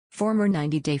Former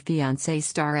 90 Day Fiancé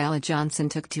star Ella Johnson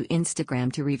took to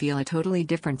Instagram to reveal a totally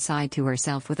different side to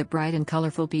herself with a bright and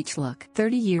colorful beach look.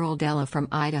 30-year-old Ella from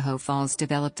Idaho Falls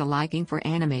developed a liking for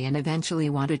anime and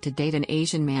eventually wanted to date an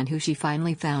Asian man who she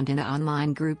finally found in an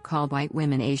online group called White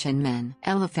Women Asian Men.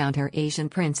 Ella found her Asian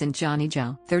prince in Johnny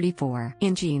Zhou, 34,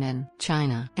 in Jinan,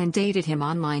 China, and dated him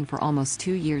online for almost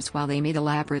 2 years while they made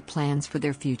elaborate plans for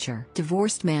their future.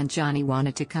 Divorced man Johnny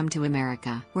wanted to come to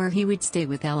America, where he would stay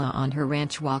with Ella on her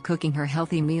ranch while cooking her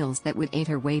healthy meals that would aid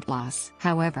her weight loss.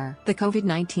 However, the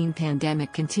COVID-19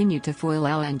 pandemic continued to foil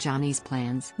Ella and Johnny's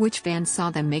plans, which fans saw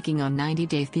them making on 90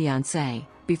 Day Fiancé.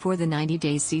 Before the 90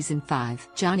 Days Season 5,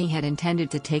 Johnny had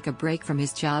intended to take a break from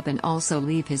his job and also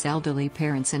leave his elderly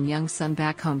parents and young son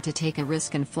back home to take a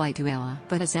risk and fly to Ella.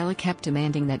 But as Ella kept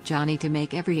demanding that Johnny to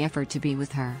make every effort to be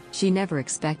with her, she never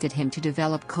expected him to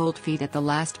develop cold feet at the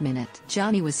last minute.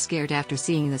 Johnny was scared after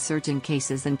seeing the surging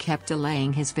cases and kept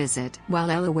delaying his visit. While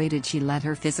Ella waited, she let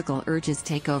her physical urges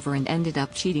take over and ended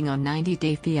up cheating on 90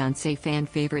 Day Fiancé fan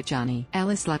favorite Johnny.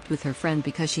 Ella slept with her friend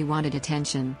because she wanted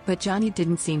attention, but Johnny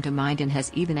didn't seem to mind and has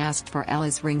even asked for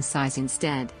Ella's ring size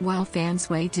instead. While fans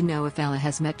wait to know if Ella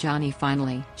has met Johnny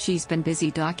finally, she's been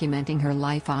busy documenting her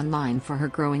life online for her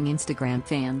growing Instagram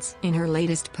fans. In her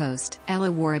latest post, Ella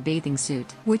wore a bathing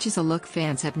suit, which is a look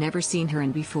fans have never seen her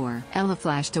in before. Ella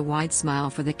flashed a wide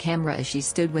smile for the camera as she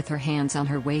stood with her hands on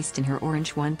her waist in her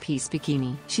orange one-piece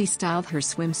bikini. She styled her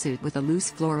swimsuit with a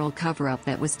loose floral cover-up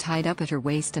that was tied up at her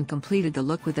waist and completed the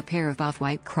look with a pair of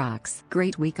off-white Crocs.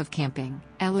 Great week of camping,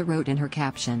 Ella wrote in her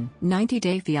caption. 90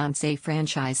 Day Fiancé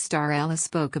franchise star Ella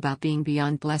spoke about being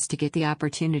beyond blessed to get the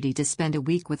opportunity to spend a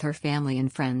week with her family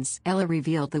and friends. Ella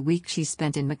revealed the week she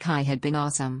spent in Mackay had been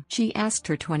awesome. She asked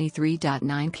her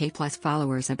 23.9K plus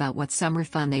followers about what summer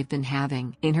fun they've been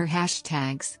having. In her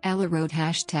hashtags, Ella wrote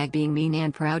hashtag being mean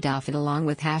and proud of it along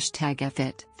with hashtag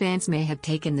 #FIT. Fans may have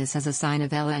taken this as a sign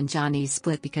of Ella and Johnny's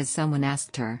split because someone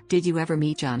asked her, "Did you ever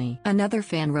meet Johnny?" Another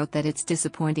fan wrote that it's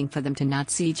disappointing for them to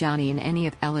not see Johnny in any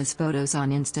of Ella's photos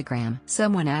on Instagram.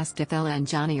 Someone asked if Ella and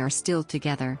Johnny are still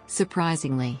together.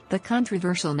 Surprisingly, the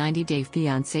controversial 90 Day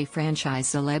Fiancé franchise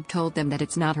celeb told them that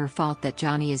it's not her fault that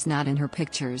Johnny is not in her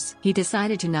pictures. He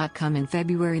decided to not come in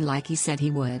February like he said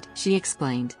he would, she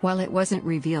explained. While it wasn't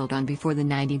revealed on Before the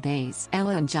 90 Days,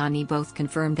 Ella and Johnny both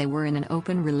confirmed they were in an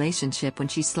open relationship when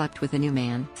she slept with a new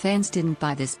man. Fans didn't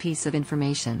buy this piece of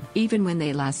information, even when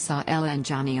they last saw Ella and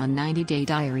Johnny on 90 Day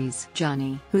Diaries.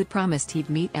 Johnny, who'd promised he'd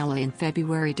meet Ella in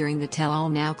February during the tell-all,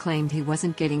 now claimed he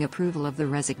wasn't getting approval of the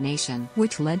resignation,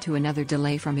 which led to another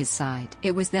delay from his side.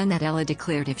 It was then that Ella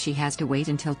declared if she has to wait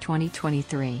until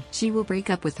 2023, she will break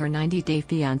up with her 90 Day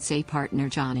Fiancé partner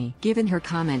Johnny. Given her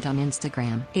comment on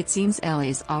Instagram, it seems Ella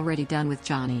is already done with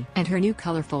Johnny, and her new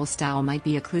colorful style might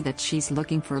be a clue that she's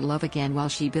looking for love again while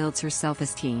she builds her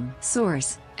self-esteem.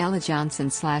 Source: Ella Johnson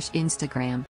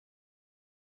 /Instagram